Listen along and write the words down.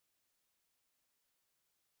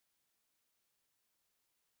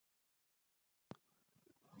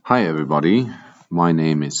Hi everybody, my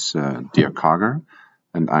name is Dirk Kager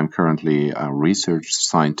and I'm currently a research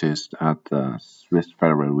scientist at the Swiss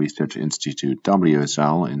Federal Research Institute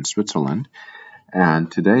WSL in Switzerland,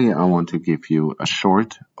 and today I want to give you a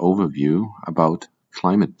short overview about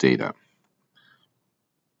climate data.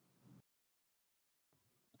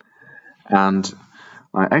 And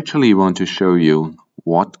I actually want to show you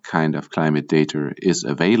what kind of climate data is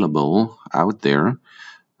available out there.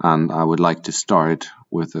 And I would like to start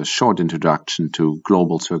with a short introduction to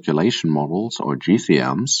global circulation models, or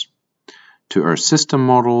GCMs, to Earth system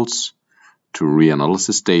models, to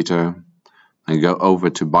reanalysis data, and go over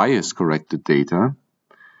to bias-corrected data,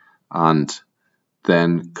 and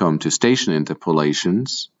then come to station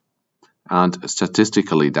interpolations and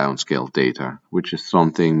statistically downscaled data, which is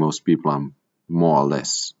something most people are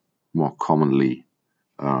more commonly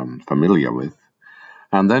familiar with.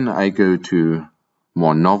 And then I go to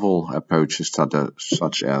more novel approaches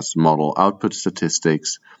such as model output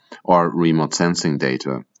statistics or remote sensing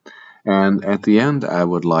data. And at the end, I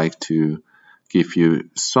would like to give you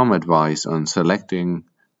some advice on selecting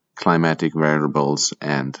climatic variables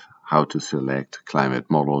and how to select climate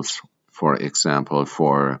models, for example,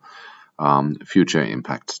 for future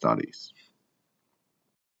impact studies.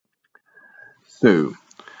 So,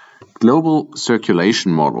 global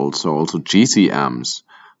circulation models, or also GCMs,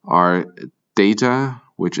 are data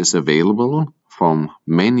which is available from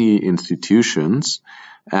many institutions,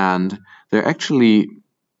 and they're actually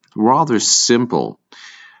rather simple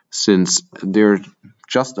since they're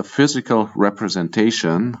just a physical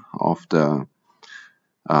representation of the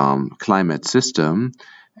climate system,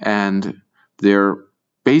 and their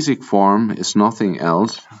basic form is nothing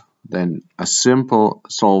else than a simple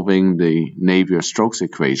solving the Navier-Stokes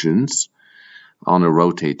equations on a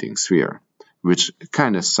rotating sphere, which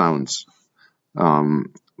kind of sounds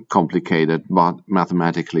complicated, but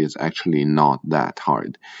mathematically it's actually not that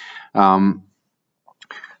hard.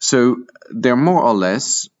 So they're more or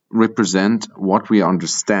less represent what we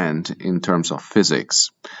understand in terms of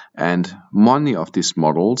physics, and many of these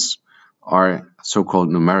models are so-called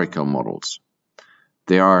numerical models.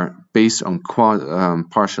 They are based on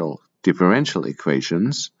partial differential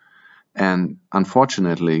equations, and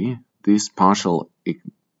unfortunately these partial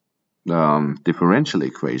differential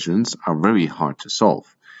equations are very hard to solve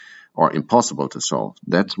or impossible to solve.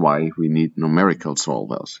 That's why we need numerical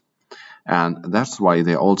solvers, and that's why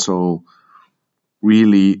they're also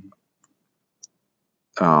really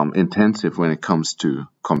intensive when it comes to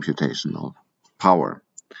computational power.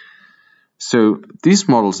 So these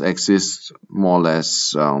models exist more or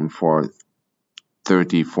less for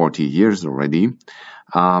 30, 40 years already,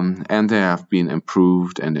 and they have been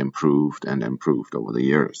improved and improved and improved over the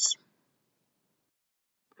years.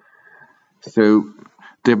 So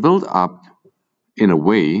they're built up in a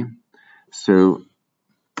way so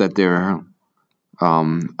that they're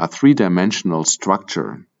a three-dimensional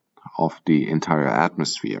structure of the entire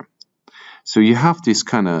atmosphere. So you have these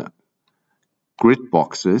kind of grid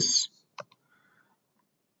boxes,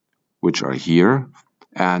 which are here,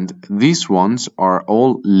 and these ones are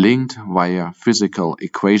all linked via physical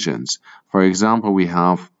equations. For example, we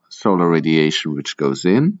have solar radiation which goes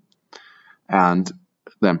in and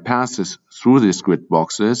then passes through these grid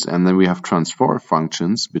boxes, and then we have transfer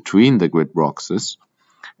functions between the grid boxes,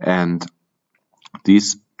 and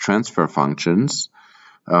these transfer functions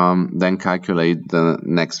then calculate the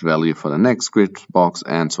next value for the next grid box,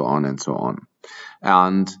 and so on and so on.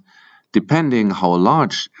 And depending how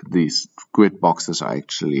large these grid boxes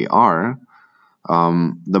actually are,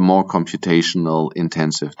 the more computational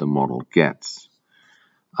intensive the model gets.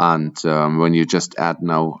 And when you just add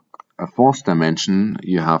now a fourth dimension,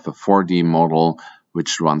 you have a 4D model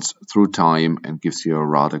which runs through time and gives you a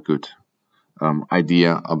rather good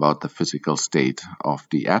idea about the physical state of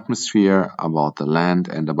the atmosphere, about the land,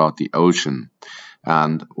 and about the ocean.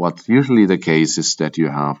 And what's usually the case is that you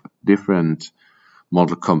have different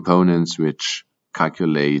model components which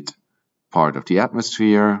calculate part of the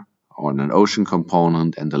atmosphere, on an ocean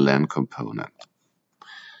component, and a land component.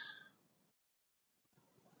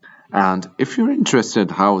 And if you're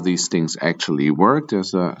interested how these things actually work,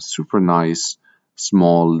 there's a super nice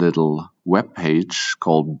small little web page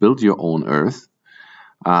called Build Your Own Earth,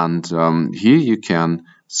 and here you can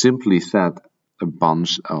simply set a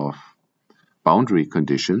bunch of boundary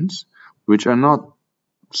conditions which are not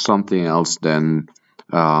something else than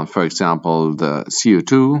for example the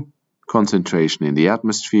CO2 concentration in the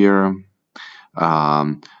atmosphere,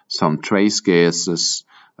 some trace gases,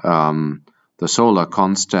 the solar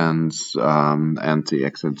constants, and the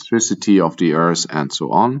eccentricity of the Earth, and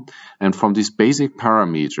so on. And from these basic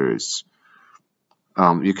parameters,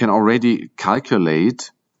 you can already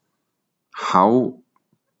calculate how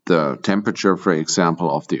the temperature, for example,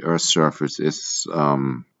 of the Earth's surface is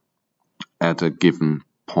at a given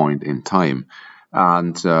point in time.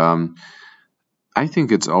 And I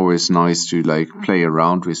think it's always nice to like play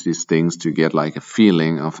around with these things to get like a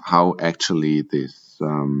feeling of how actually these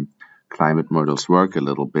climate models work a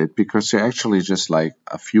little bit, because they're actually just like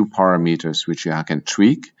a few parameters which you can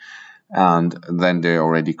tweak, and then they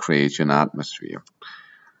already create an atmosphere.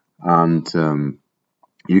 And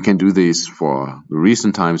you can do this for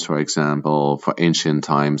recent times, for example, for ancient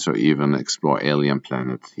times, or even explore alien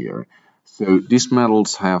planets here. So these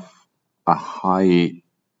models have a high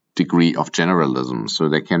degree of generalism, so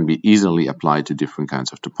they can be easily applied to different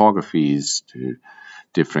kinds of topographies, to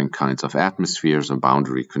different kinds of atmospheres or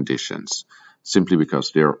boundary conditions, simply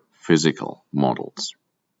because they're physical models.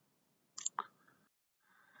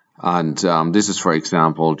 And this is, for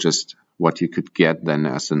example, just what you could get then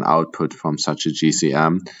as an output from such a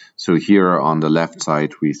GCM. So here on the left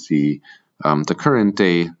side, we see the current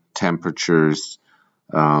day temperatures,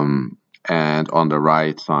 and on the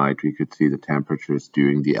right side, we could see the temperatures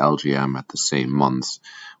during the LGM at the same months,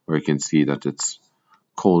 where you can see that it's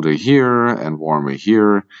colder here and warmer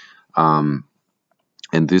here. And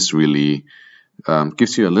this really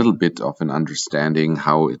gives you a little bit of an understanding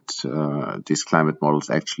how these climate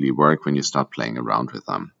models actually work when you start playing around with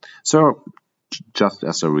them. So just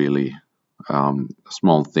as a really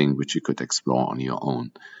small thing which you could explore on your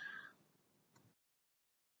own.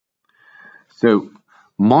 So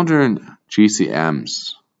modern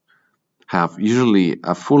GCMs have usually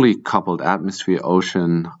a fully coupled atmosphere,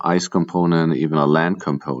 ocean, ice component, even a land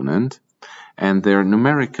component, and they're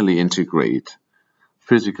numerically integrate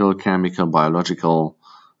physical, chemical, biological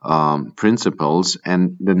principles.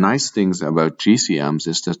 And the nice things about GCMs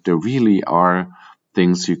is that there really are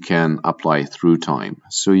things you can apply through time.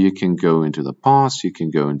 So you can go into the past, you can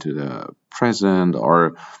go into the present,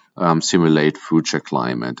 or simulate future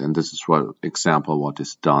climate. And this is what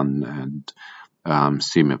is done. And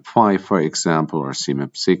CMIP5, for example, or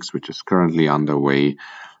CMIP6, which is currently underway,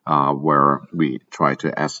 where we try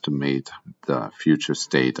to estimate the future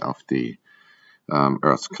state of the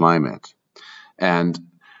Earth's climate. And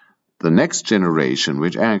the next generation,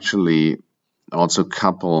 which actually also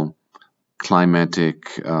couple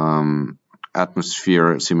climatic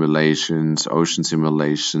atmosphere simulations, ocean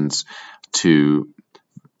simulations to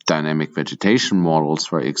dynamic vegetation models,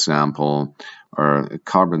 for example, or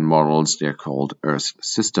carbon models. They're called Earth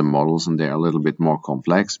system models, and they're a little bit more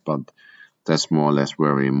complex, but that's more or less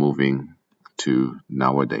where we're moving to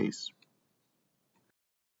nowadays.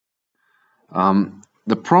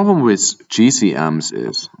 The problem with GCMs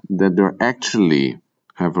is that they actually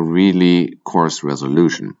have a really coarse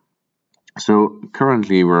resolution. So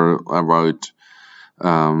currently we're about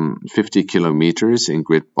 50 kilometers in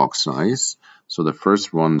grid box size. So the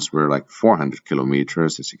first ones were like 400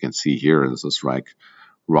 kilometers. As you can see here, this is like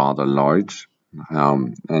rather large.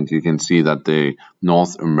 And you can see that the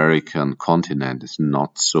North American continent is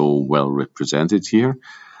not so well represented here.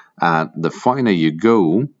 And the finer you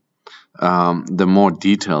go, the more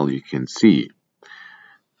detail you can see.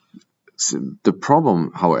 So the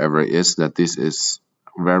problem, however, is that this is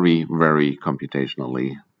very, very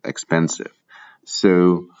computationally expensive.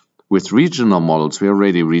 So with regional models, we're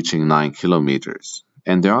already reaching 9 kilometers.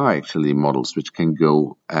 And there are actually models which can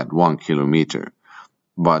go at 1 kilometer.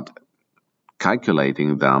 But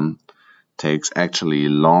calculating them takes actually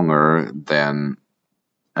longer than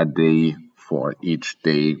a day for each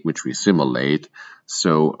day which we simulate.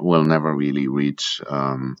 So we'll never really reach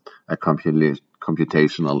a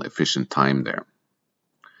computational efficient time there.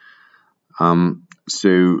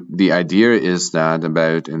 So the idea is that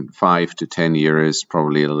about in 5 to 10 years,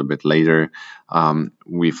 probably a little bit later,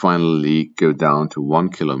 we finally go down to 1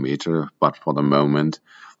 kilometer, but for the moment,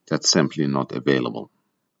 that's simply not available.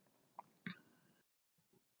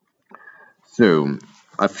 So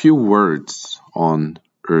a few words on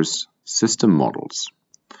Earth system models.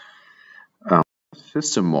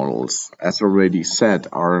 System models, as already said,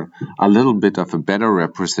 are a little bit of a better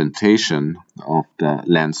representation of the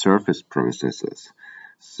land surface processes.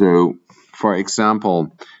 So, for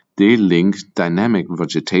example, they link dynamic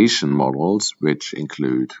vegetation models, which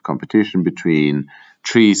include competition between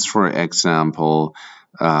trees, for example,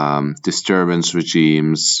 disturbance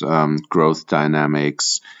regimes, growth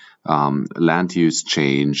dynamics, land use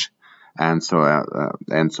change, and so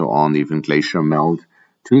on, even glacier melt,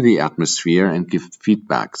 to the atmosphere and give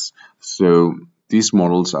feedbacks. So these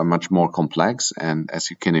models are much more complex, and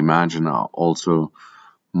as you can imagine, are also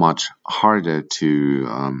much harder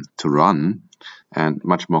to run and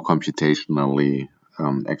much more computationally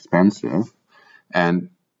expensive. And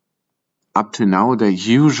up to now, they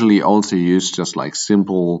usually also use just like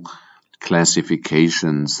simple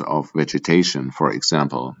classifications of vegetation, for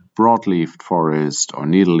example, broadleaf forest or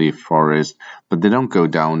needle-leaf forest, but they don't go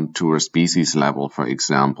down to a species level, for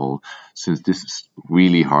example, since this is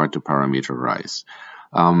really hard to parameterize.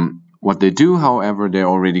 What they do, however, they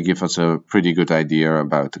already give us a pretty good idea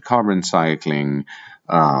about the carbon cycling,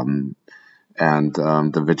 and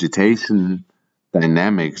the vegetation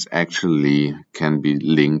dynamics actually can be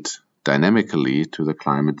linked dynamically to the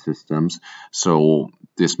climate systems. So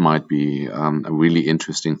this might be a really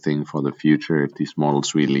interesting thing for the future if these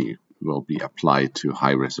models really will be applied to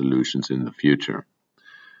high resolutions in the future.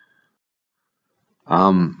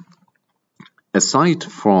 Aside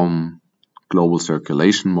from global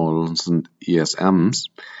circulation models and ESMs,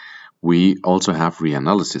 we also have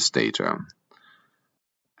reanalysis data.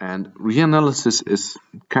 And reanalysis is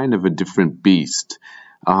kind of a different beast.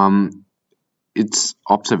 It's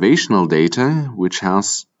observational data which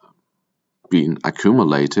has been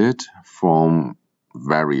accumulated from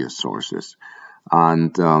various sources.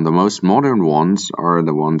 And the most modern ones are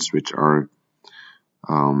the ones which are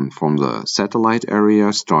from the satellite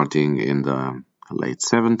area, starting in the late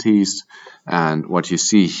 70s. And what you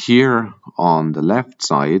see here on the left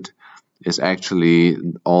side is actually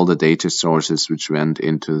all the data sources which went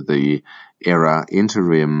into the ERA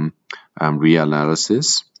interim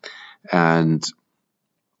reanalysis. And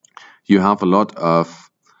you have a lot of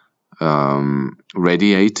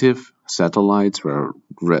radiative satellites where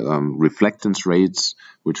reflectance rates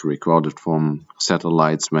which recorded from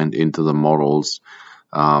satellites went into the models.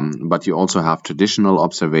 But you also have traditional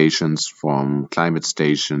observations from climate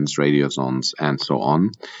stations, radiosondes, and so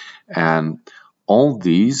on. And all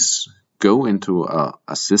these go into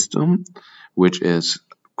a system which is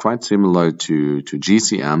quite similar to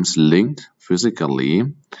GCMs, linked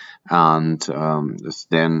physically, and is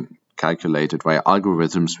then calculated via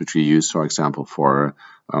algorithms which we use, for example, for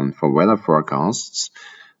weather forecasts.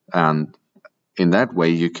 And in that way,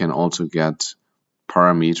 you can also get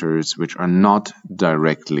parameters which are not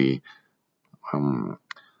directly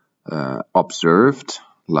observed,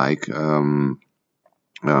 like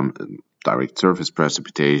direct surface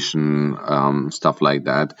precipitation, stuff like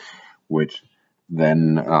that, which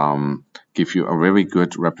then give you a very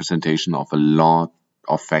good representation of a lot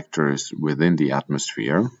of factors within the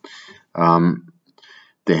atmosphere.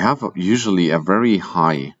 They have usually a very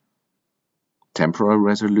high temporal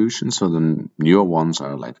resolution, so the newer ones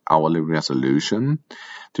are like hourly resolution.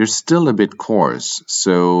 They're still a bit coarse,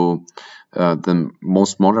 so the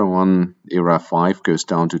most modern one, ERA 5, goes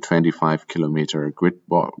down to 25 kilometer grid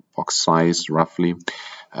box size roughly,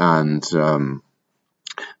 and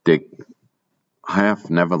they have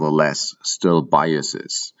nevertheless still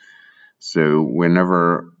biases. So we're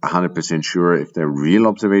never 100% sure if they're real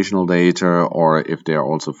observational data or if they're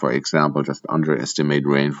also, for example, just underestimate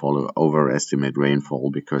rainfall or overestimate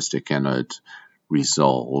rainfall because they cannot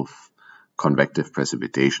resolve convective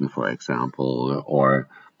precipitation, for example, or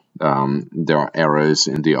there are errors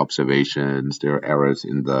in the observations, there are errors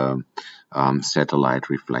in the satellite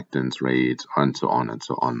reflectance rate, and so on and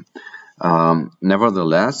so on.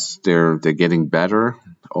 Nevertheless, they're getting better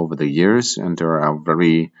over the years, and there are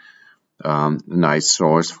very nice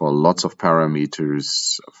source for lots of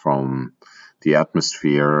parameters from the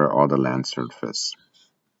atmosphere or the land surface.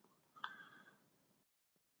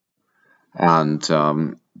 And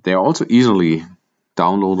they're also easily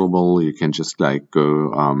downloadable. You can just like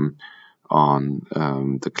go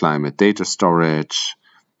on the climate data storage,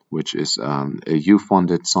 which is a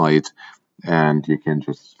EU-funded site, and you can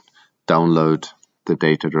just download the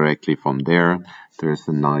data directly from there. There's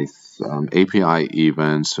a nice API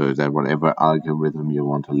even, so that whatever algorithm you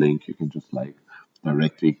want to link, you can just like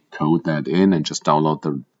directly code that in and just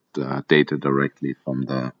download the data directly from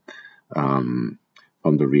the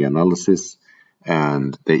reanalysis.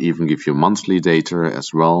 And they even give you monthly data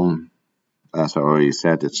as well. As I already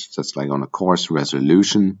said, it's just like on a coarse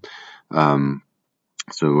resolution. So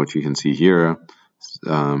what you can see here,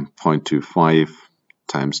 0.25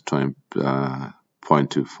 times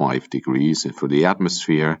 0.25 degrees for the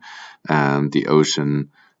atmosphere, and the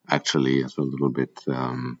ocean actually is a little bit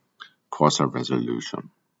coarser resolution.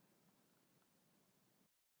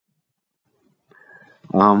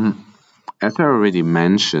 As I already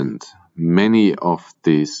mentioned, many of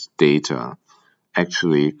these data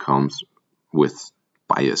actually comes with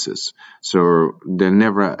biases, so they're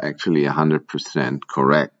never actually 100%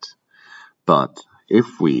 correct. But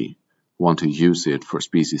if we want to use it for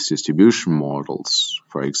species distribution models,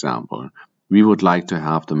 for example, we would like to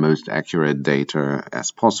have the most accurate data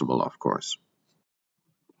as possible, of course.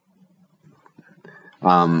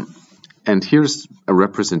 And here's a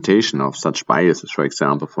representation of such biases, for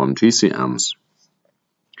example, from GCMs.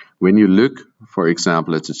 When you look, for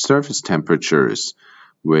example, at the surface temperatures,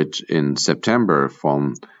 which in September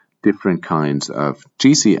from different kinds of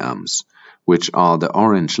GCMs, which are the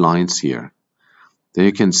orange lines here, then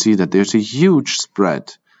you can see that there's a huge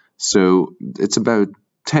spread. So it's about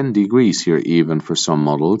 10 degrees here even for some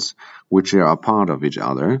models, which are a part of each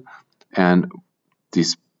other. And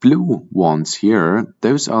these blue ones here,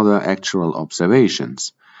 those are the actual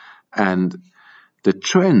observations. And the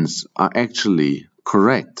trends are actually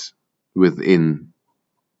correct within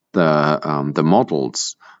the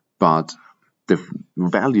models, but the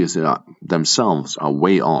values themselves are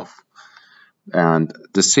way off. And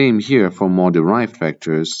the same here for more derived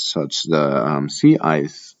factors, such the sea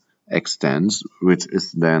ice extents, which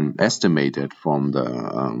is then estimated from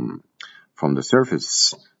the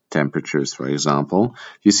surface temperatures, for example.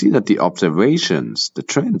 You see that the observations, the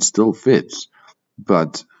trend still fits,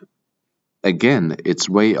 but again, it's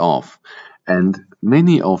way off. And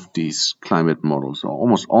many of these climate models, or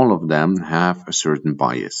almost all of them, have a certain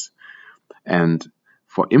bias. And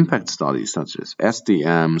for impact studies such as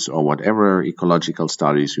SDMs or whatever ecological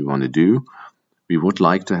studies we want to do, we would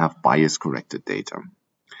like to have bias-corrected data.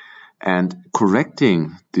 And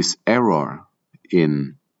correcting this error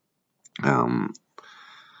in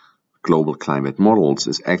global climate models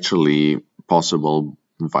is actually possible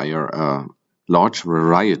via a large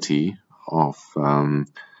variety of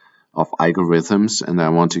algorithms, and I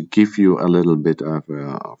want to give you a little bit of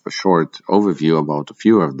a short overview about a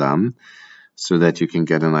few of them, so that you can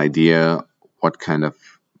get an idea what kind of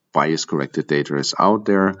bias-corrected data is out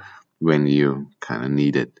there when you kind of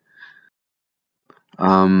need it.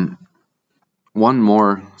 One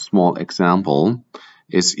more small example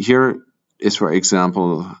is here is, for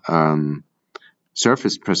example,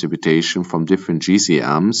 surface precipitation from different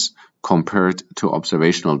GCMs compared to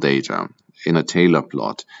observational data in a Taylor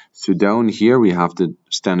plot. So down here we have the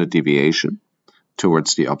standard deviation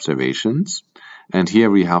towards the observations, and here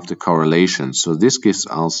we have the correlation. So this gives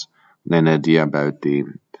us an idea about the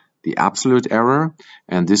absolute error,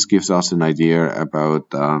 and this gives us an idea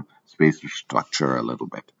about spatial structure a little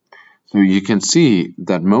bit. So you can see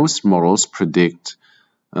that most models predict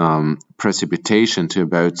precipitation to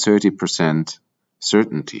about 30%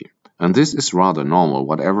 certainty, and this is rather normal.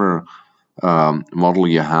 Whatever model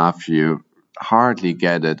you have, you hardly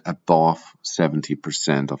get it above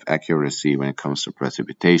 70% of accuracy when it comes to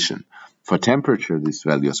precipitation. For temperature, these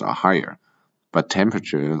values are higher, but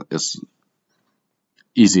temperature is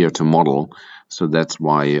easier to model, so that's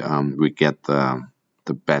why we get the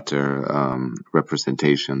better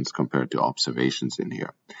representations compared to observations in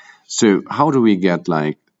here. So how do we get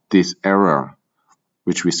like this error,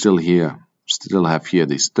 which we still have here,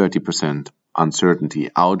 this 30% uncertainty,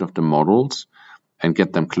 out of the models and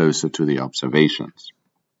get them closer to the observations?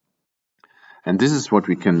 And this is what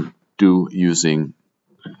we can do using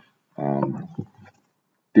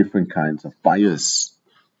different kinds of bias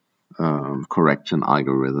correction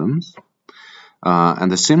algorithms.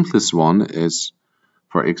 And the simplest one is,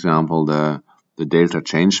 for example, the delta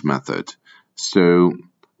change method. So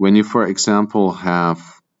when you, for example, have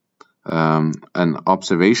an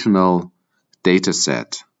observational data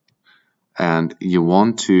set and you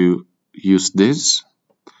want to use this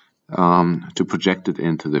to project it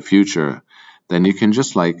into the future, then you can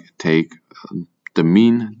just like take the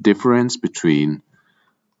mean difference between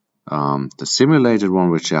the simulated one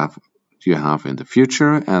which you have in the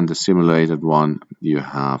future and the simulated one you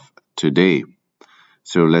have today.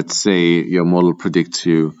 So let's say your model predicts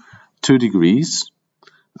you 2 degrees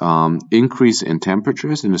increase in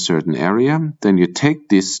temperatures in a certain area. Then you take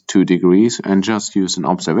this 2 degrees and just use an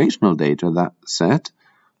observational data set,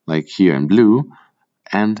 like here in blue,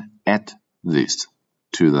 and add this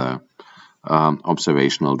to the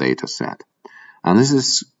observational data set. And this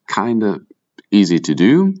is kind of easy to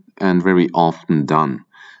do and very often done.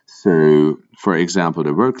 So, for example,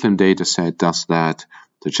 the WorkClim dataset does that,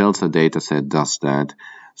 the Chelsea dataset does that.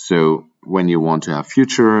 So when you want to have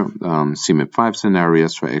future CMIP5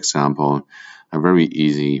 scenarios, for example, a very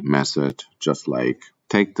easy method, just like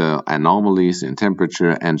take the anomalies in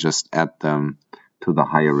temperature and just add them to the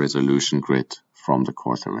higher resolution grid from the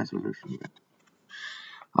coarser resolution grid.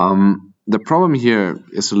 The problem here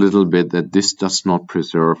is a little bit that this does not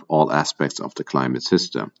preserve all aspects of the climate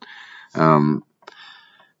system.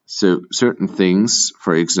 So certain things,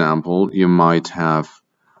 for example, you might have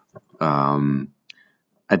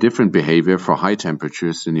a different behavior for high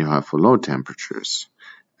temperatures than you have for low temperatures.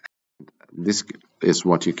 This is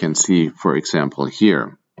what you can see, for example,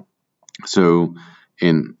 here. So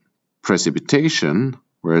in precipitation,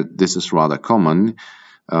 where this is rather common,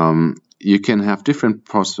 you can have different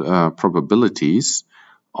probabilities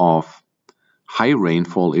of high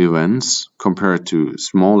rainfall events compared to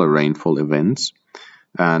smaller rainfall events,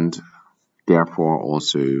 and therefore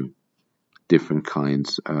also different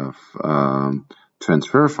kinds of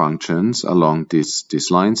transfer functions along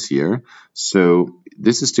these lines here. So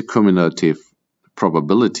this is the cumulative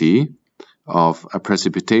probability of a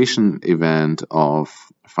precipitation event of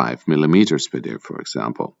 5 millimeters per day, for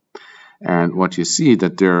example. And what you see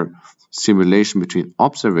that there simulation between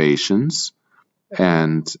observations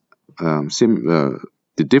and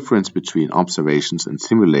the difference between observations and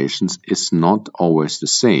simulations is not always the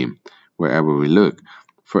same wherever we look.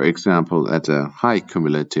 For example, at a high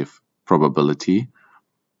cumulative probability,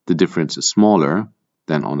 the difference is smaller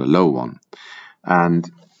than on a low one. And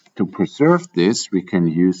to preserve this, we can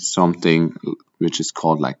use something which is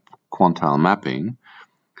called like quantile mapping,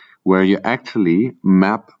 where you actually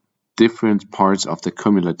map different parts of the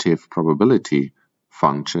cumulative probability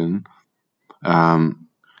function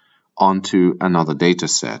onto another data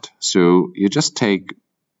set. So you just take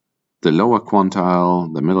the lower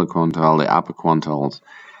quantile, the middle quantile, the upper quantiles,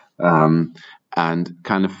 and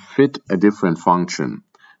kind of fit a different function.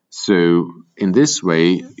 So in this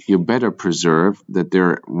way, you better preserve that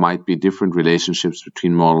there might be different relationships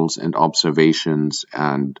between models and observations,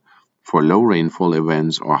 and for low rainfall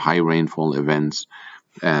events or high rainfall events,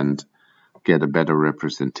 and get a better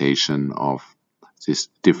representation of these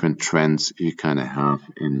different trends you kind of have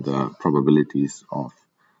in the probabilities of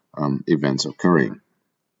events occurring.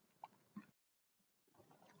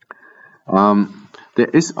 There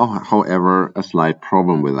is, however, a slight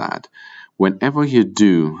problem with that. Whenever you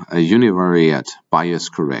do a univariate bias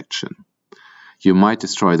correction, you might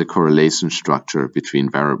destroy the correlation structure between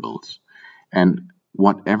variables. And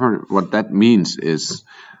what that means is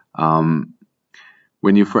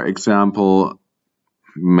when you, for example,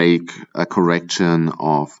 make a correction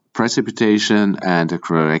of precipitation and a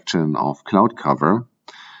correction of cloud cover,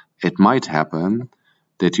 it might happen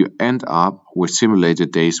that you end up with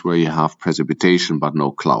simulated days where you have precipitation but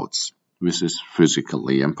no clouds, which is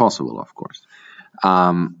physically impossible, of course.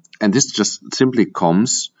 And this just simply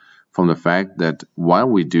comes from the fact that while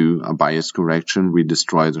we do a bias correction, we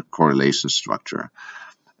destroy the correlation structure.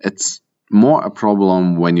 It's more a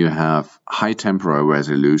problem when you have high temporal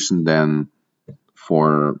resolution than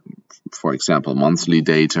for example, monthly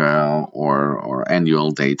data or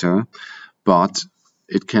annual data, but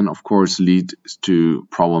it can, of course, lead to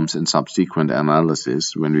problems in subsequent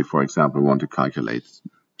analysis when we, for example, want to calculate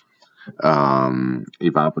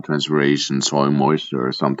evapotranspiration, soil moisture,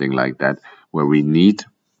 or something like that, where we need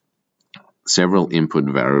several input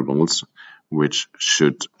variables which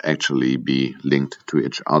should actually be linked to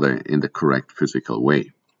each other in the correct physical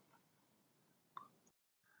way.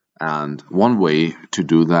 And one way to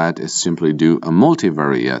do that is simply do a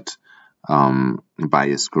multivariate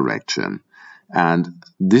bias correction. And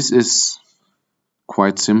this is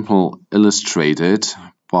quite simple, illustrated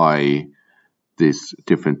by these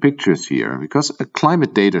different pictures here, because a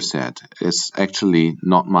climate data set is actually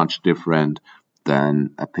not much different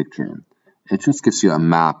than a picture. It just gives you a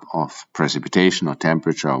map of precipitation or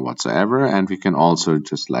temperature or whatsoever, and we can also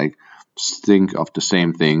just like think of the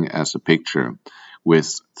same thing as a picture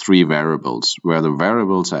with three variables, where the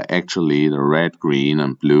variables are actually the red, green,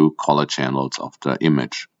 and blue color channels of the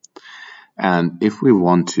image. And if we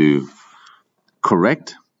want to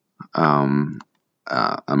correct a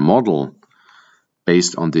model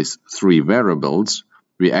based on these three variables,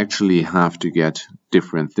 we actually have to get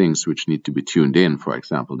different things which need to be tuned in. For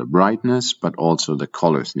example, the brightness, but also the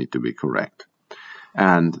colors need to be correct.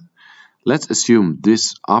 And let's assume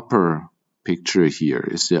this upper picture here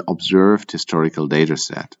is the observed historical data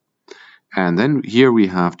set. And then here we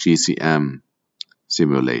have GCM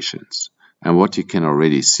simulations. And what you can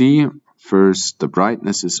already see, first the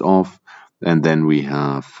brightness is off, and then we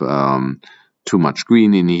have too much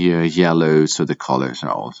green in here, yellow, so the colors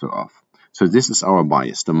are also off. So this is our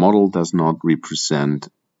bias. The model does not represent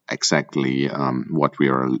exactly what we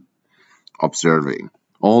are observing.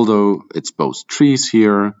 Although it's both trees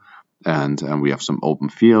here and we have some open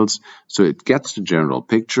fields, so it gets the general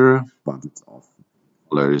picture, but it's off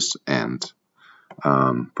colors and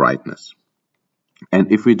brightness.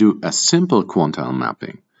 And if we do a simple quantile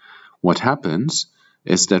mapping, what happens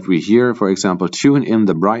is that we here, for example, tune in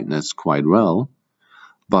the brightness quite well,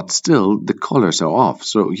 but still the colors are off.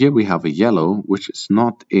 So here we have a yellow, which is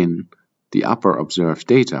not in the upper observed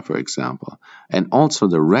data, for example. And also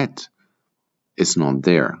the red is not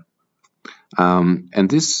there. And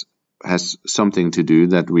this has something to do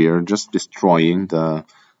that we are just destroying the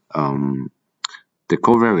the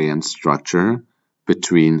covariance structure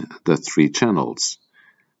between the three channels.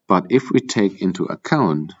 But if we take into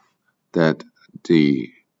account that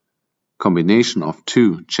the combination of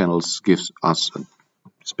two channels gives us a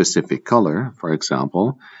specific color, for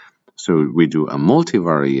example, so we do a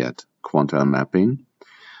multivariate quantile mapping,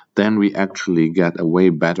 then we actually get a way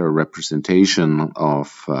better representation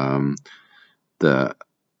of the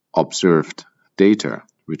observed data,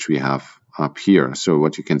 which we have up here. So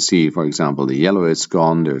what you can see, for example, the yellow is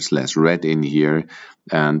gone, there's less red in here,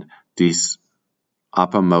 and these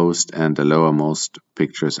uppermost and the lowermost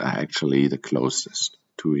pictures are actually the closest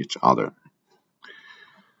to each other.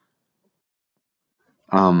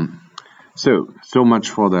 So much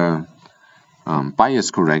for the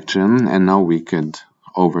bias correction, and now we get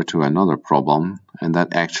over to another problem, and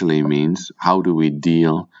that actually means how do we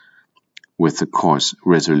deal with the coarse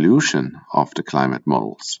resolution of the climate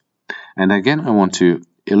models. And again, I want to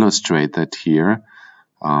illustrate that here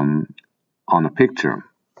on a picture.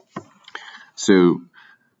 So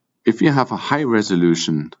if you have a high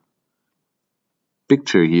resolution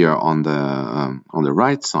picture here on the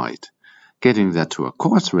right side, getting that to a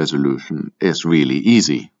coarse resolution is really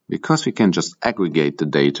easy, because we can just aggregate the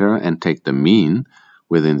data and take the mean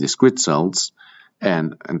within these grid cells,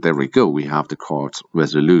 and there we go, we have the coarse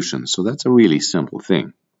resolution. So that's a really simple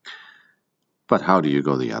thing. But how do you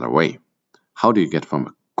go the other way? How do you get from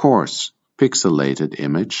a coarse pixelated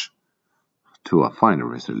image to a finer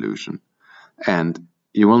resolution? And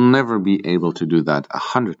you will never be able to do that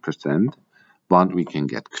 100%, but we can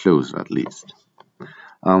get close at least.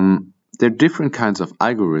 There are different kinds of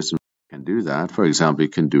algorithms that can do that. For example, you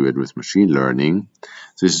can do it with machine learning.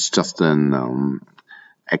 This is just an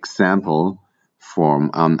example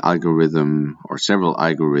from an algorithm or several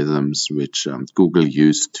algorithms which Google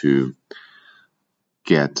used to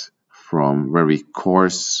get from very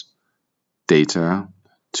coarse data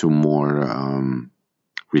to more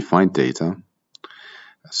refined data.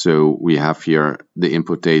 So we have here the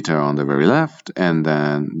input data on the very left, and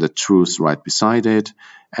then the truth right beside it,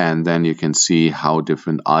 and then you can see how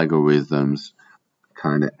different algorithms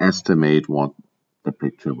kind of estimate what the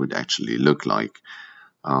picture would actually look like.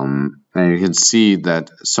 And you can see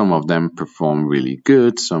that some of them perform really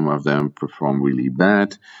good, some of them perform really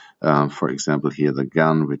bad. For example, here the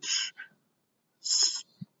gun, which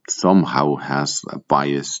somehow has a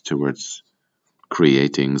bias towards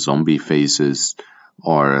creating zombie faces,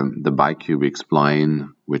 or the bicubic spline,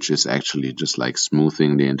 which is actually just like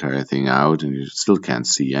smoothing the entire thing out and you still can't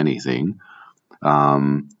see anything,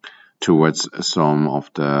 towards some of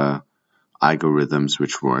the algorithms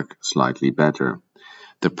which work slightly better.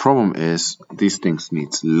 The problem is these things need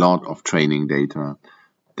a lot of training data.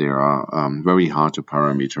 They are very hard to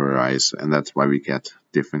parameterize, and that's why we get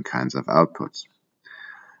different kinds of outputs.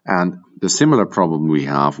 And the similar problem we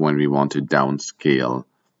have when we want to downscale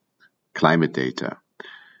climate data.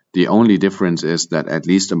 The only difference is that at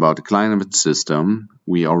least about the climate system,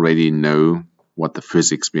 we already know what the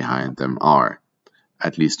physics behind them are,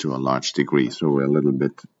 at least to a large degree. So we're a little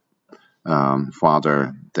bit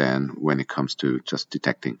farther than when it comes to just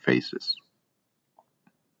detecting faces.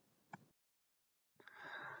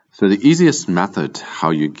 So the easiest method how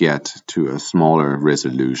you get to a smaller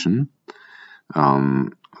resolution,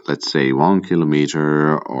 let's say 1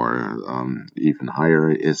 kilometer or even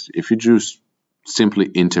higher, is if you just simply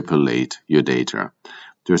interpolate your data.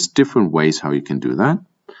 There's different ways how you can do that.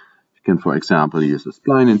 You can, for example, use a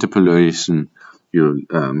spline interpolation. You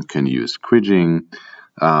can use quidging.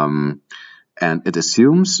 And it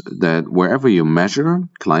assumes that wherever you measure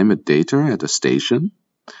climate data at a station,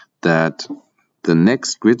 that the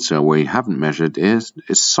next grid cell where you haven't measured is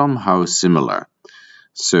somehow similar.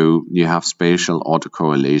 So you have spatial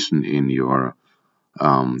autocorrelation in your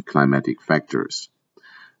climatic factors.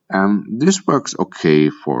 This works okay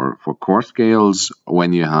for core scales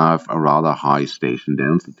when you have a rather high station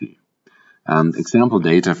density. Example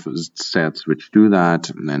data sets which do that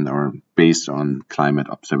and are based on climate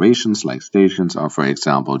observations like stations are, for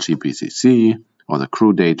example, GPCC or the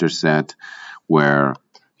CRU data set, where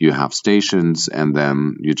you have stations and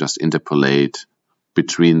then you just interpolate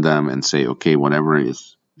between them and say, okay, whatever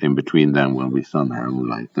is in between them will be somehow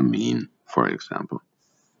like the mean, for example.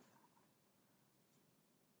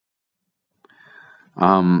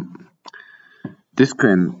 This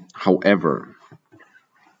can, however,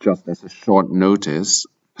 just as a short notice,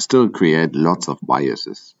 still create lots of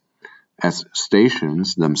biases, as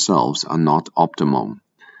stations themselves are not optimum.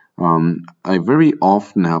 I very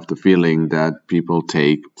often have the feeling that people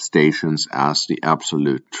take stations as the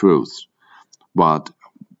absolute truth, but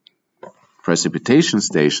precipitation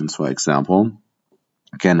stations, for example,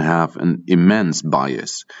 can have an immense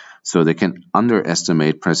bias. So they can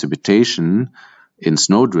underestimate precipitation in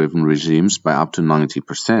snow-driven regimes by up to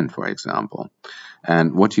 90%, for example.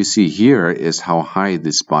 And what you see here is how high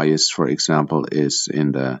this bias, for example, is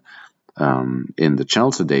in the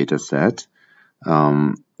Chelsea data set,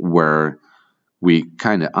 where we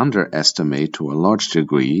kind of underestimate to a large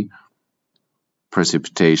degree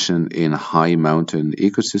precipitation in high mountain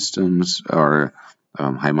ecosystems or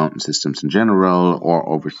high mountain systems in general, or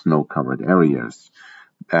over snow-covered areas.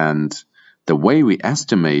 And the way we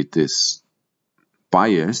estimate this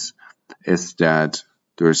bias is that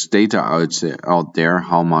there's data out there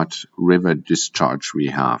how much river discharge we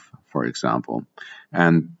have, for example.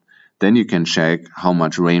 And then you can check how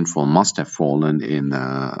much rainfall must have fallen in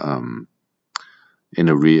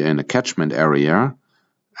a catchment area,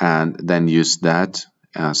 and then use that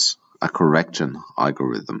as a correction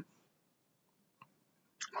algorithm,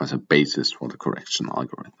 as a basis for the correction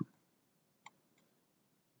algorithm.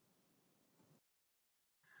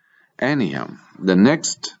 Anyhow, the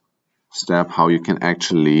next step how you can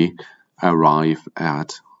actually arrive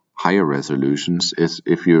at higher resolutions is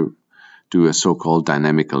if you do a so-called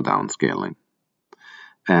dynamical downscaling.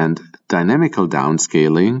 And dynamical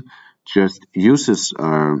downscaling just uses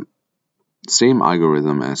same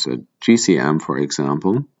algorithm as a GCM, for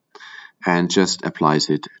example, and just applies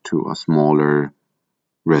it to a smaller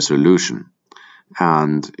resolution.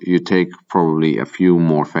 And you take probably a few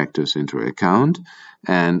more factors into account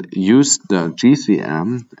and use the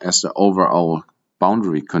GCM as the overall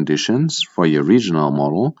boundary conditions for your regional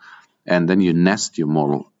model, and then you nest your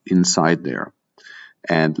model inside there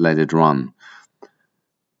and let it run.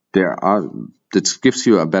 This gives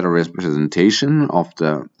you a better representation of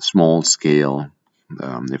the small scale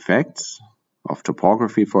effects of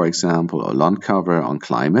topography, for example, or land cover on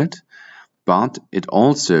climate, but it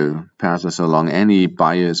also passes along any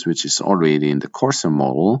bias which is already in the coarser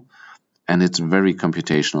model, and it's very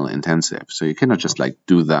computational intensive. So you cannot just like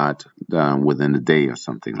do that within a day or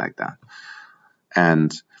something like that.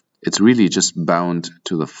 And it's really just bound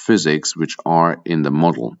to the physics which are in the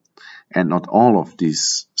model. And not all of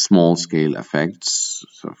these small scale effects,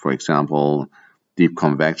 so for example, deep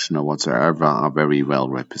convection or whatsoever, are very well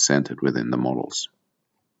represented within the models.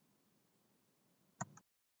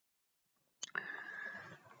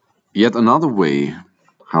 Yet another way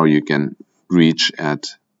how you can reach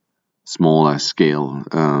at smaller scale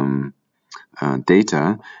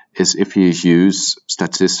data is if you use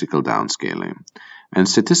statistical downscaling. And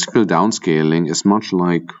statistical downscaling is much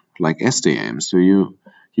like SDM. So you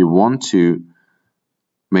want to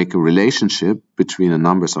make a relationship between the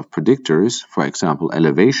numbers of predictors, for example,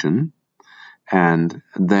 elevation, and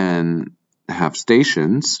then have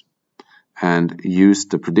stations and use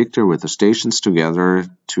the predictor with the stations together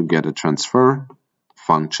to get a transfer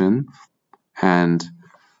function and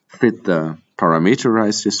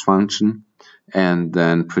parameterize this function and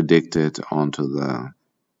then predict it onto the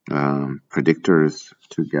predictors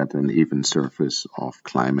to get an even surface of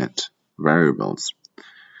climate variables.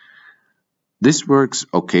 This works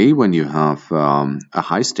okay when you have a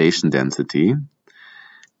high station density.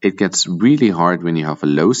 It gets really hard when you have a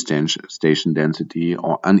low station density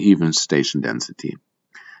or uneven station density,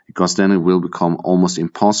 because then it will become almost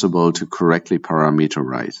impossible to correctly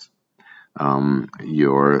parameterize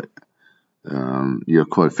your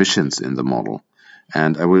coefficients in the model.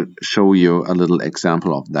 And I will show you a little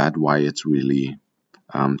example of that, why it's really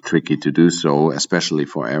tricky to do so, especially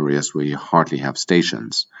for areas where you hardly have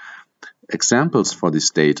stations. Examples for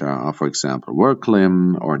this data are, for example,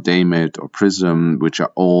 WorkLim or DAMIT or PRISM, which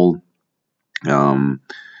are all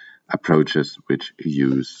approaches which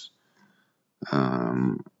use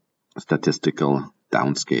statistical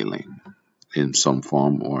downscaling in some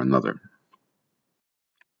form or another.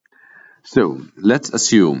 So let's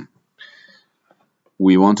assume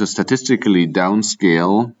we want to statistically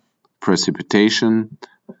downscale precipitation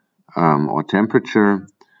or temperature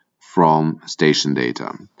from station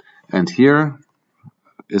data. And here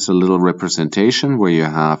is a little representation where you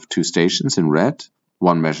have two stations in red.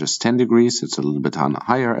 One measures 10 degrees, it's a little bit on a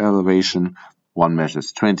higher elevation. One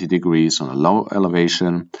measures 20 degrees on a low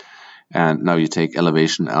elevation. And now you take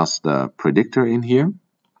elevation as the predictor in here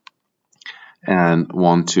and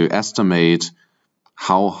want to estimate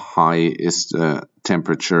how high is the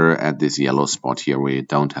temperature at this yellow spot here where you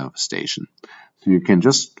don't have a station. So you can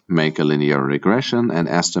just make a linear regression and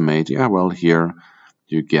estimate, yeah, well, here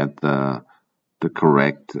you get the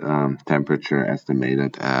correct temperature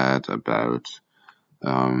estimated at about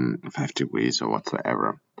 5 degrees or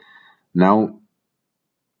whatsoever. Now,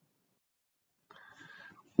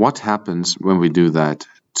 what happens when we do that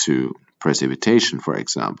to precipitation, for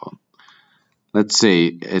example. Let's say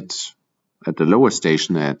it's at the lower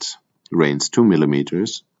station it rains 2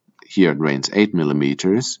 millimeters. Here it rains 8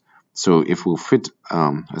 millimeters. So if we fit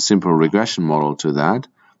a simple regression model to that,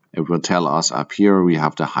 it will tell us up here we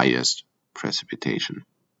have the highest precipitation.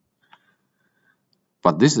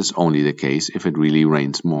 But this is only the case if it really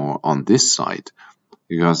rains more on this side.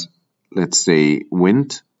 Because let's say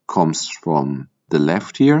wind comes from the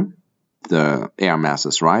left here, the air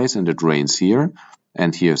masses rise and it rains here,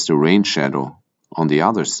 and here's the rain shadow on the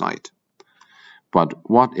other side. But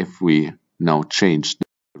what if we now change the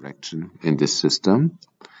direction in this system?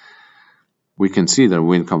 We can see that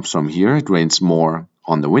wind comes from here, it rains more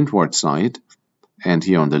on the windward side, and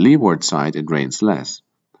here on the leeward side it rains less.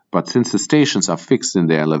 But since the stations are fixed in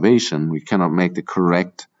their elevation, we cannot make the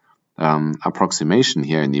correct approximation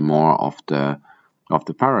here anymore of the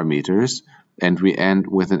parameters, and we end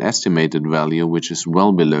with an estimated value which is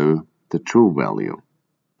well below the true value.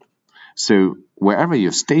 So wherever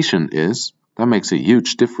your station is, that makes a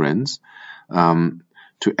huge difference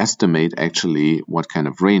to estimate actually what kind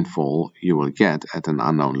of rainfall you will get at an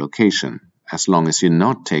unknown location, as long as you're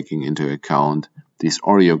not taking into account these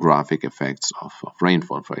orographic effects of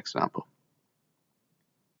rainfall, for example.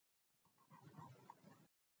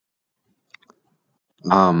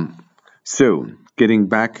 So getting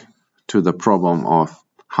back to the problem of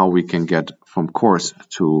how we can get from coarse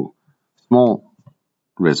to small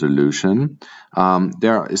resolution,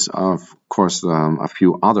 there is of course a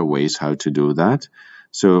few other ways how to do that.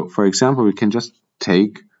 So for example, we can just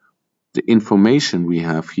take the information we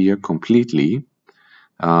have here completely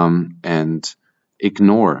and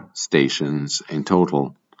ignore stations in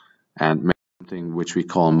total and make something which we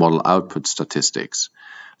call model output statistics.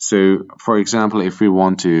 So for example, if we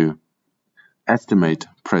want to estimate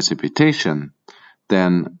precipitation,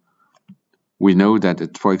 then we know that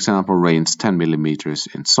it, for example, rains 10 millimeters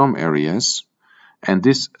in some areas, and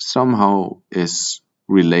this somehow is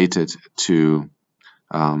related to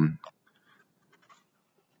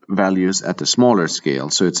values at the smaller scale.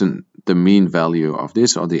 So it's the mean value of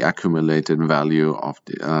this or the accumulated value of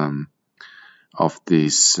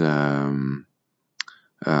this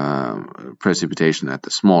precipitation at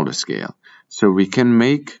the smaller scale. So we can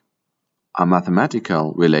make a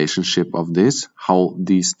mathematical relationship of this, how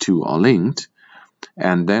these two are linked,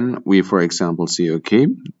 and then we, for example, see, okay,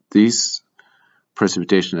 this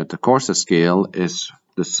precipitation at the coarser scale is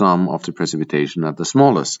the sum of the precipitation at the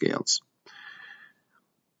smaller scales.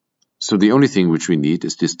 So the only thing which we need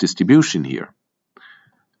is this distribution here,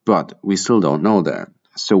 but we still don't know that.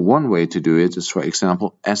 So one way to do it is, for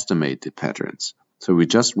example, estimate the patterns. So we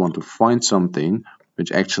just want to find something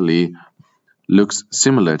which actually looks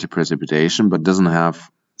similar to precipitation but doesn't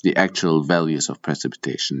have the actual values of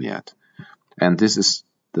precipitation yet. And this is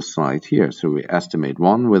the side here. So we estimate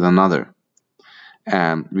one with another.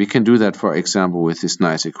 And we can do that, for example, with this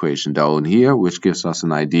nice equation down here, which gives us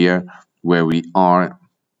an idea where we are.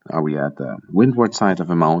 Are we at the windward side of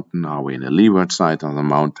a mountain? Are we in the leeward side of the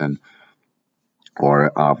mountain?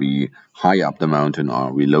 Or are we high up the mountain? Or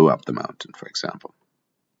are we low up the mountain, for example?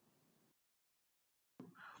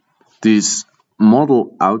 These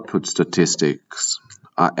model output statistics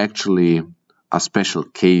are actually a special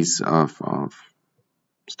case of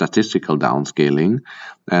statistical downscaling,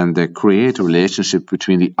 and they create a relationship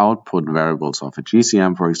between the output variables of a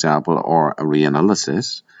GCM, for example, or a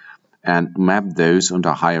reanalysis, and map those onto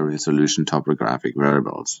higher resolution topographic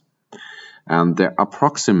variables. And they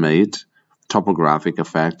approximate topographic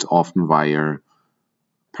effects often via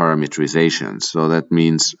parameterization. So that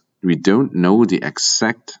means we don't know the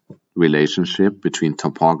exact relationship between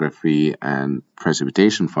topography and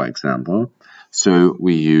precipitation, for example, so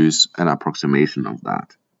we use an approximation of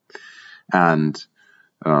that. And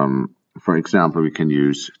for example, we can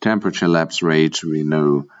use temperature lapse rate. We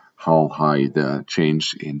know how high the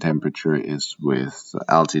change in temperature is with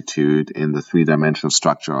altitude in the three-dimensional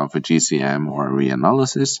structure of a GCM or a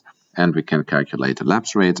reanalysis, and we can calculate the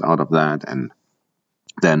lapse rates out of that and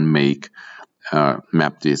then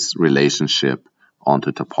map this relationship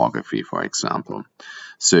onto topography, for example.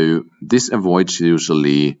 So this avoids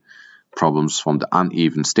usually problems from the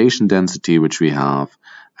uneven station density which we have,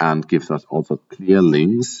 and gives us also clear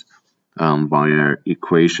links via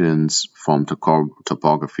equations from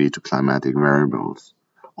topography to climatic variables,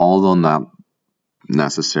 although not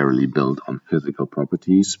necessarily built on physical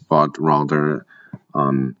properties, but rather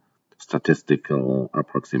on statistical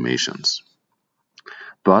approximations.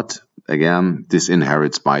 But again, this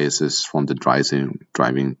inherits biases from the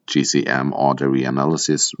driving GCM or the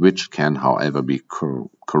reanalysis, which can, however, be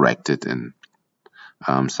corrected in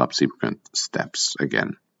subsequent steps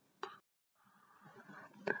again.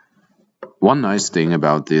 One nice thing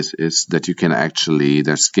about this is that you can actually,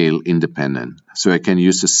 they're scale independent. So I can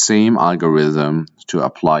use the same algorithm to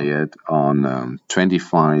apply it on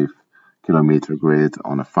 25 kilometer grid,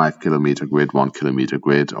 on a 5 kilometer grid, 1 kilometer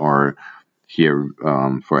grid, or here,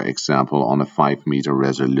 for example, on a 5-meter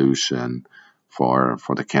resolution for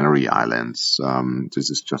the Canary Islands. This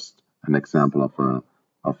is just an example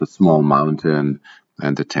of a small mountain,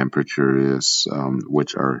 and the temperatures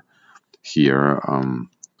which are here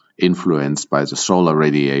influenced by the solar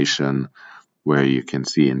radiation, where you can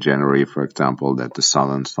see in January, for example, that the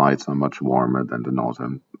southern sides are much warmer than the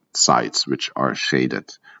northern sides, which are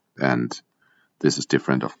shaded. And this is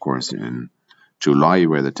different, of course, in July,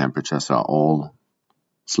 where the temperatures are all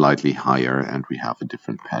slightly higher and we have a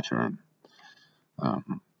different pattern of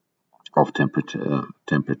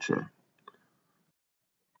temperature.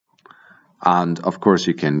 And of course,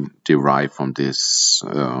 you can derive from this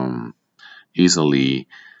easily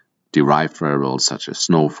derived variables such as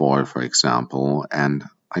snowfall, for example, and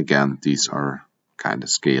again, these are kind of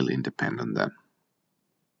scale independent then.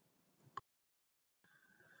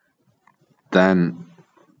 Then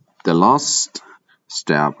the last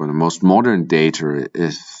step, or the most modern data,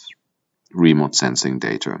 is remote sensing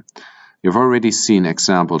data. You've already seen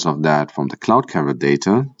examples of that from the cloud cover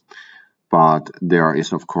data, but there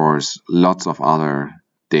is of course lots of other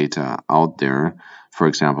data out there. For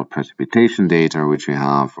example, precipitation data, which we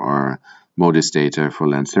have, or MODIS data for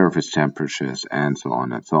land surface temperatures, and so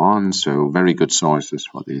on and so on. So very good sources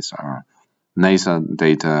for these are NASA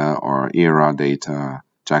data or ERA data,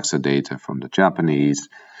 JAXA data from the Japanese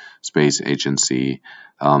Space Agency.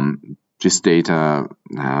 This data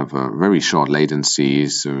have a very short latency,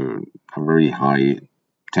 so a very high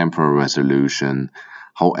temporal resolution.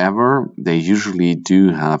 However, they usually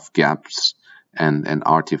do have gaps and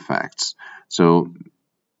artifacts. So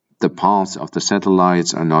the paths of the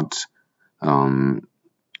satellites are not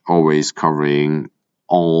always covering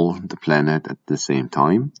all the planet at the same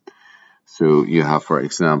time. So you have, for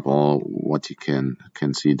example, what you can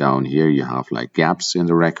see down here, you have like gaps in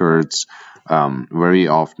the records. Very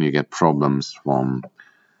often you get problems from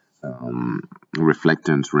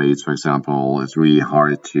reflectance rates, for example. It's really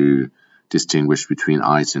hard to distinguish between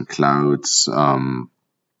ice and clouds.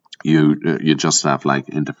 You just have like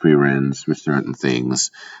interference with certain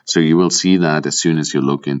things. So you will see that as soon as you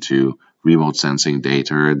look into remote sensing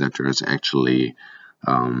data, that there's actually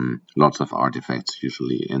lots of artifacts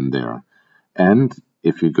usually in there. And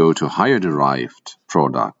if you go to higher derived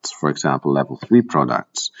products, for example, level 3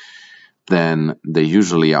 products, then they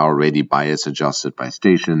usually are already bias adjusted by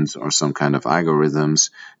stations or some kind of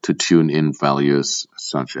algorithms to tune in values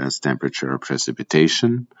such as temperature or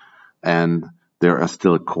precipitation. And there are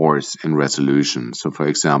still cores in resolution. So for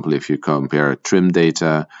example, if you compare trim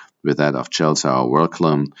data with that of Chelsea or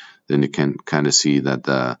WorldClim, then you can kind of see that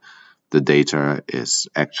the data is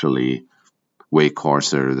actually way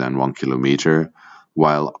coarser than 1 kilometer,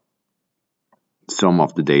 while some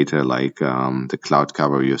of the data, like the cloud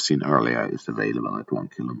cover you've seen earlier, is available at 1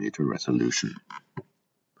 kilometer resolution.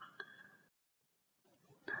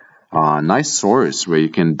 A nice source where you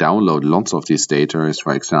can download lots of these data is,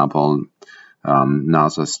 for example,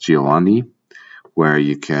 NASA's Giovanni, where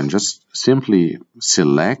you can just simply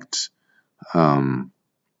select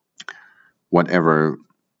whatever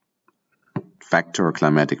factor,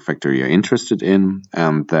 climatic factor you're interested in,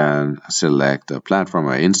 and then select a platform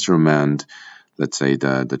or instrument, let's say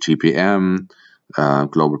the GPM,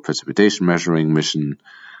 Global Precipitation Measuring Mission.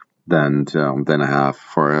 Then I have,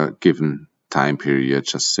 for a given time period,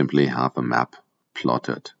 just simply have a map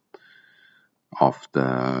plotted of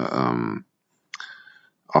the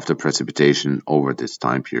precipitation over this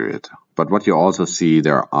time period. But what you also see,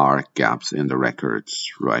 there are gaps in the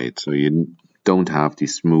records, right? So you don't have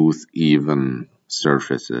these smooth, even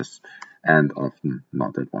surfaces, and often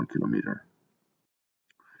not at 1 kilometer.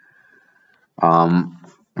 A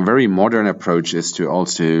very modern approach is to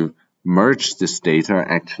also merge this data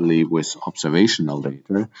actually with observational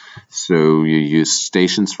data. So you use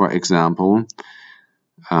stations, for example,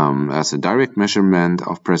 as a direct measurement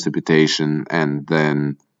of precipitation, and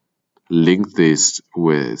then link this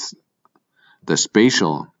with the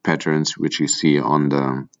spatial patterns which you see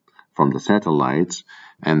from the satellites,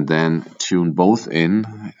 and then tune both in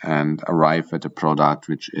and arrive at a product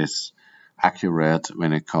which is accurate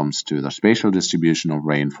when it comes to the spatial distribution of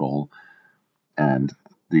rainfall and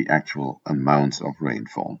the actual amounts of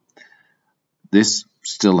rainfall. This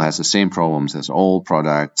still has the same problems as all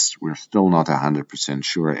products. We're still not 100%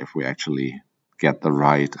 sure if we actually get the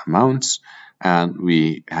right amounts, and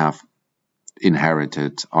we have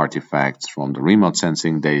inherited artifacts from the remote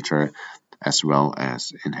sensing data as well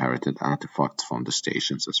as inherited artifacts from the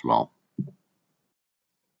stations as well.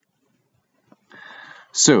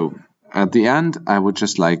 So, at the end, I would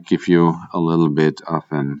just like give you a little bit of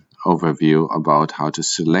an overview about how to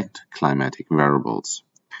select climatic variables.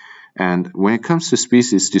 And when it comes to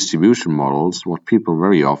species distribution models, what people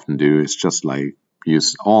very often do is just like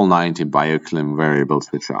use all 90 bioclim variables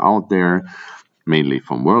which are out there, mainly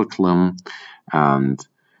from WorldClim, and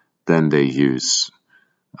then they use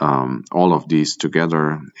all of these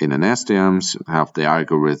together in an SDM, have the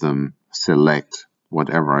algorithm select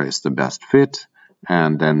whatever is the best fit,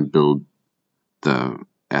 and then build the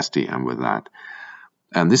SDM with that.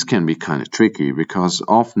 And this can be kind of tricky because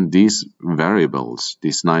often these variables,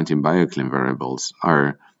 these 19 bioclim variables,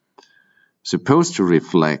 are supposed to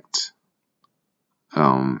reflect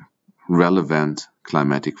relevant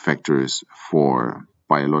climatic factors for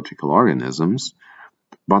biological organisms,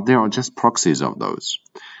 but they are just proxies of those.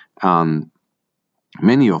 And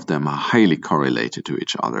many of them are highly correlated to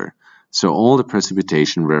each other. So all the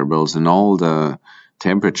precipitation variables and all the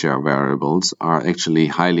temperature variables are actually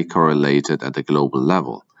highly correlated at the global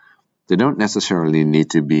level. They don't necessarily need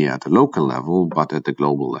to be at the local level, but at the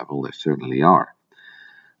global level they certainly are.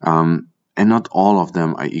 And not all of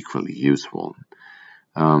them are equally useful.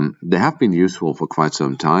 They have been useful for quite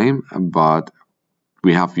some time, but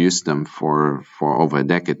we have used them for over a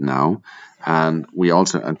decade now, and we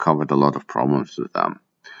also uncovered a lot of problems with them.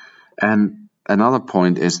 And another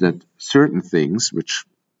point is that certain things which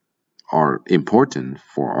are important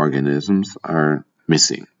for organisms are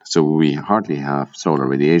missing. So we hardly have solar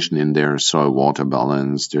radiation in there, soil-water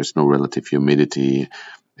balance, there's no relative humidity,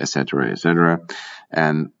 etc., etc.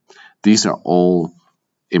 And these are all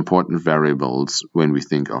important variables when we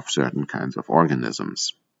think of certain kinds of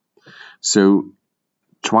organisms. So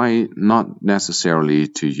try not necessarily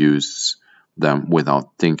to use them without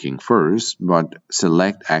thinking first, but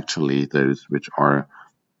select actually those which are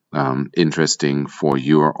interesting for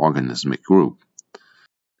your organismic group.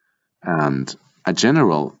 And a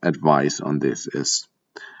general advice on this is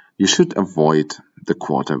you should avoid the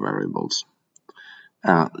quarter variables.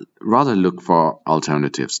 Rather look for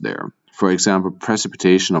alternatives there. For example,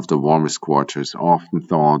 precipitation of the warmest quarter is often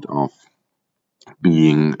thought of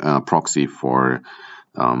being a proxy for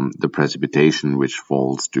the precipitation which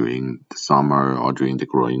falls during the summer or during the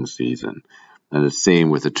growing season. And the same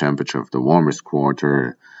with the temperature of the warmest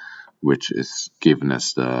quarter, which is given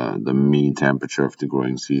as the mean temperature of the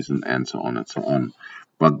growing season, and so on and so on.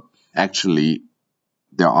 But actually,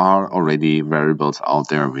 there are already variables out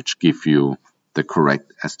there which give you the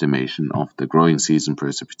correct estimation of the growing season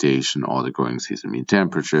precipitation or the growing season mean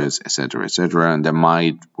temperatures, etc., etc., and they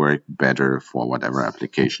might work better for whatever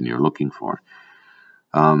application you're looking for.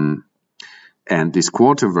 And these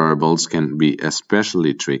quarter variables can be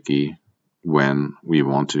especially tricky when we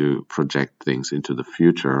want to project things into the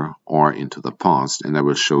future or into the past, and I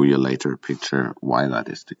will show you later a picture why that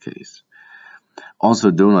is the case. Also,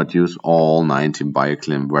 do not use all 19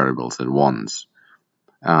 bioclim variables at once.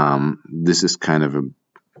 This is kind of a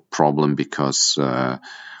problem because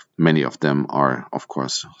many of them are, of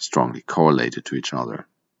course, strongly correlated to each other.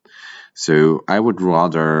 So I would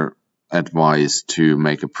rather advise to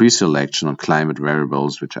make a pre-selection on climate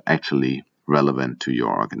variables which are actually relevant to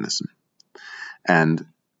your organism. And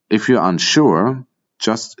if you're unsure,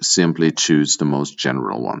 just simply choose the most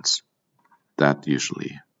general ones. That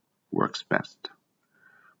usually works best.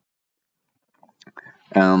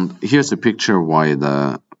 And here's a picture why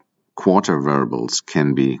the quarter variables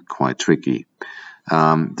can be quite tricky.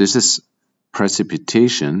 This is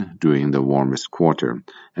precipitation during the warmest quarter.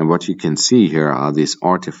 And what you can see here are these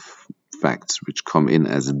artifacts which come in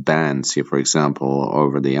as bands here, for example,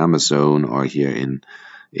 over the Amazon or here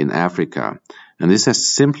in Africa. And this has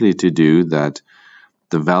simply to do that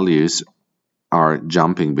the values are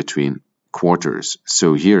jumping between quarters.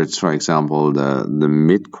 So here it's, for example, the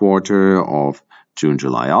mid-quarter of June,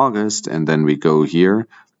 July, August, and then we go here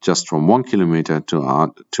just from 1 kilometer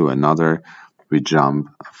to another. We jump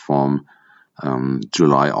from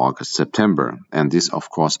July, August, September. And this, of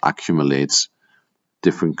course, accumulates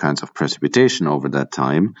different kinds of precipitation over that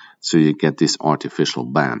time, so you get these artificial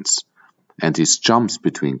bands. And these jumps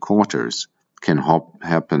between quarters can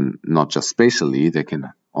happen not just spatially, they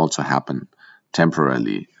can also happen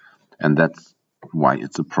temporarily. And that's why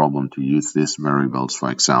it's a problem to use these variables, for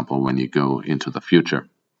example, when you go into the future.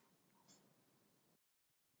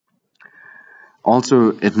 Also,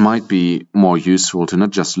 it might be more useful to not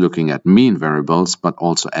just looking at mean variables, but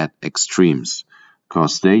also at extremes,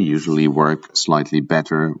 because they usually work slightly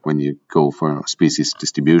better when you go for species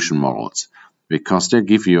distribution models, because they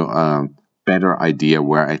give you a better idea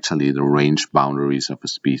where actually the range boundaries of a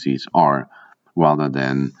species are, rather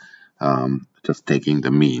than just taking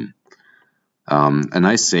the mean. A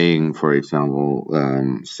nice saying, for example,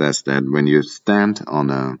 says that when you stand on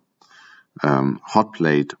a hot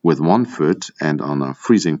plate with one foot and on a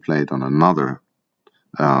freezing plate on another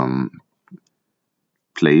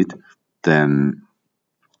plate, then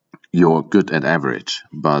you're good at average,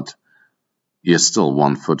 but you're still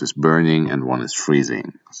one foot is burning and one is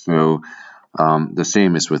freezing. So the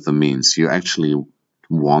same is with the means. You actually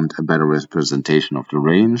want a better representation of the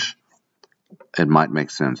range. It might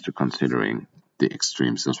make sense to considering the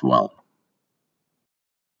extremes as well.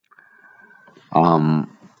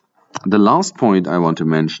 The last point I want to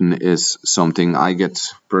mention is something I get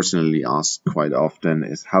personally asked quite often,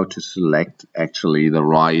 is how to select actually the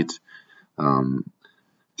right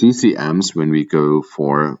GCMs when we go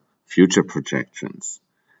for future projections.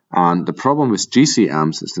 And the problem with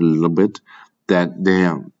GCMs is a little bit that they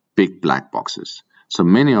are big black boxes. So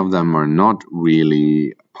many of them are not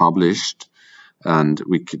really published, and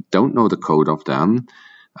we don't know the code of them.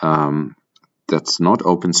 That's not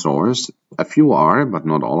open source. A few are, but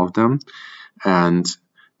not all of them. And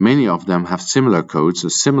many of them have similar codes, so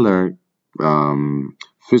similar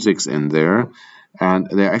physics in there, and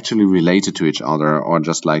they're actually related to each other, or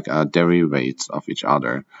just like derivatives of each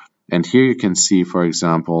other. And here you can see, for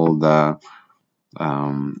example, the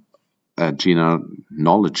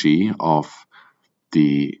genealogy of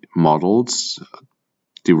the models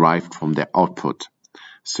derived from their output.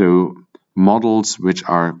 So models which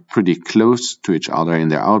are pretty close to each other in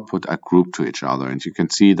their output are grouped to each other. And you can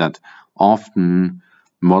see that often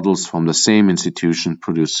models from the same institution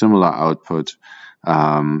produce similar output,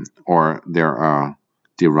 or they are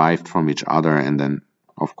derived from each other, and then,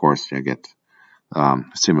 of course, you get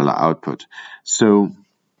similar output. So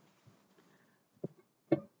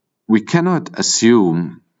we cannot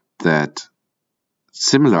assume that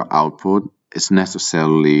similar output is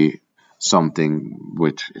necessarily something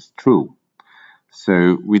which is true.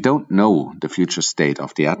 So we don't know the future state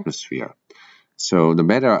of the atmosphere. So the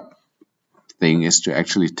better thing is to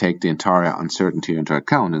actually take the entire uncertainty into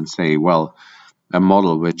account and say, well, a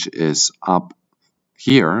model which is up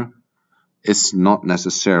here is not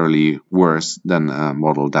necessarily worse than a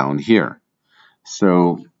model down here.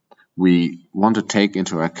 So we want to take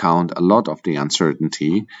into account a lot of the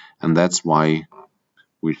uncertainty, and that's why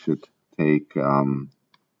we should take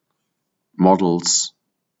models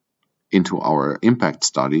into our impact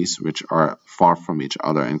studies which are far from each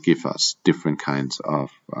other and give us different kinds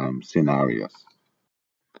of scenarios.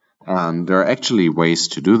 And there are actually ways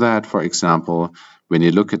to do that. For example, when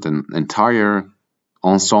you look at an entire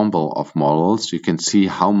ensemble of models, you can see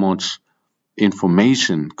how much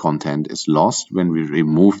information content is lost when we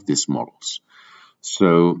remove these models.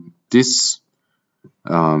 So this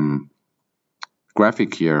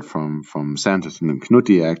graphic here from Sanderson and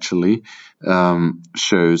Knutti actually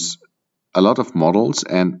shows a lot of models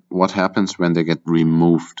and what happens when they get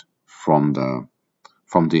removed from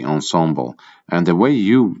the ensemble. And the way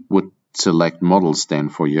you would select models then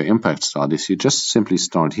for your impact studies, you just simply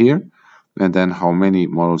start here, and then how many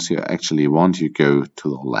models you actually want, you go to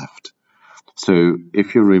the left. So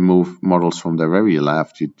if you remove models from the very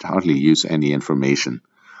left, you hardly use any information.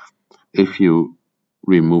 If you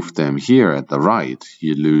remove them here at the right,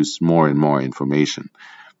 you lose more and more information.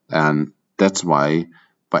 And that's why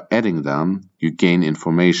by adding them, you gain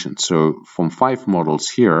information. So from 5 models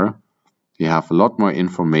here, you have a lot more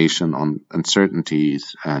information on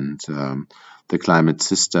uncertainties and the climate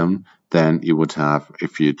system than you would have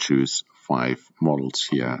if you choose 5 models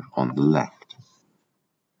here on the left.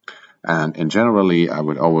 And in generally, I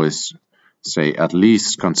would always say at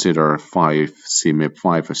least consider 5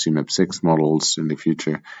 CMIP5 or CMIP6 models in the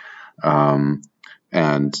future,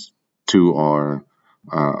 and 2 or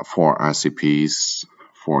 4 RCPs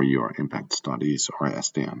for your impact studies or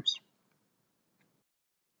SDMs.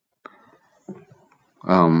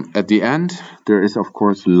 At the end, there is of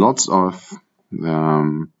course lots of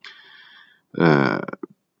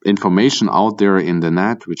information out there in the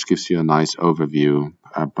net which gives you a nice overview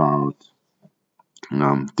about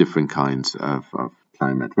different kinds of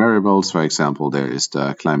climate variables. For example, there is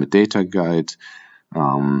the climate data guide,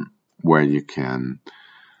 where you can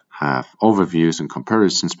have overviews and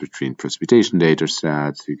comparisons between precipitation data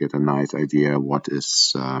sets. You get a nice idea what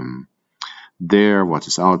is there, what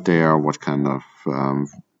is out there, what kind of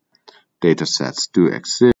data sets do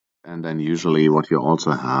exist. And then usually what you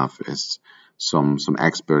also have is some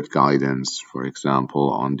expert guidance, for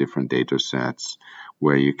example, on different data sets,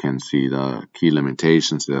 where you can see the key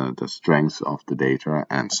limitations, the strengths of the data,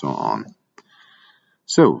 and so on.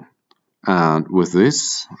 So And with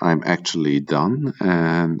this, I'm actually done,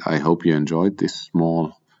 and I hope you enjoyed this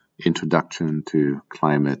small introduction to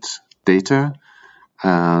climate data,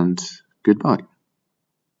 and goodbye.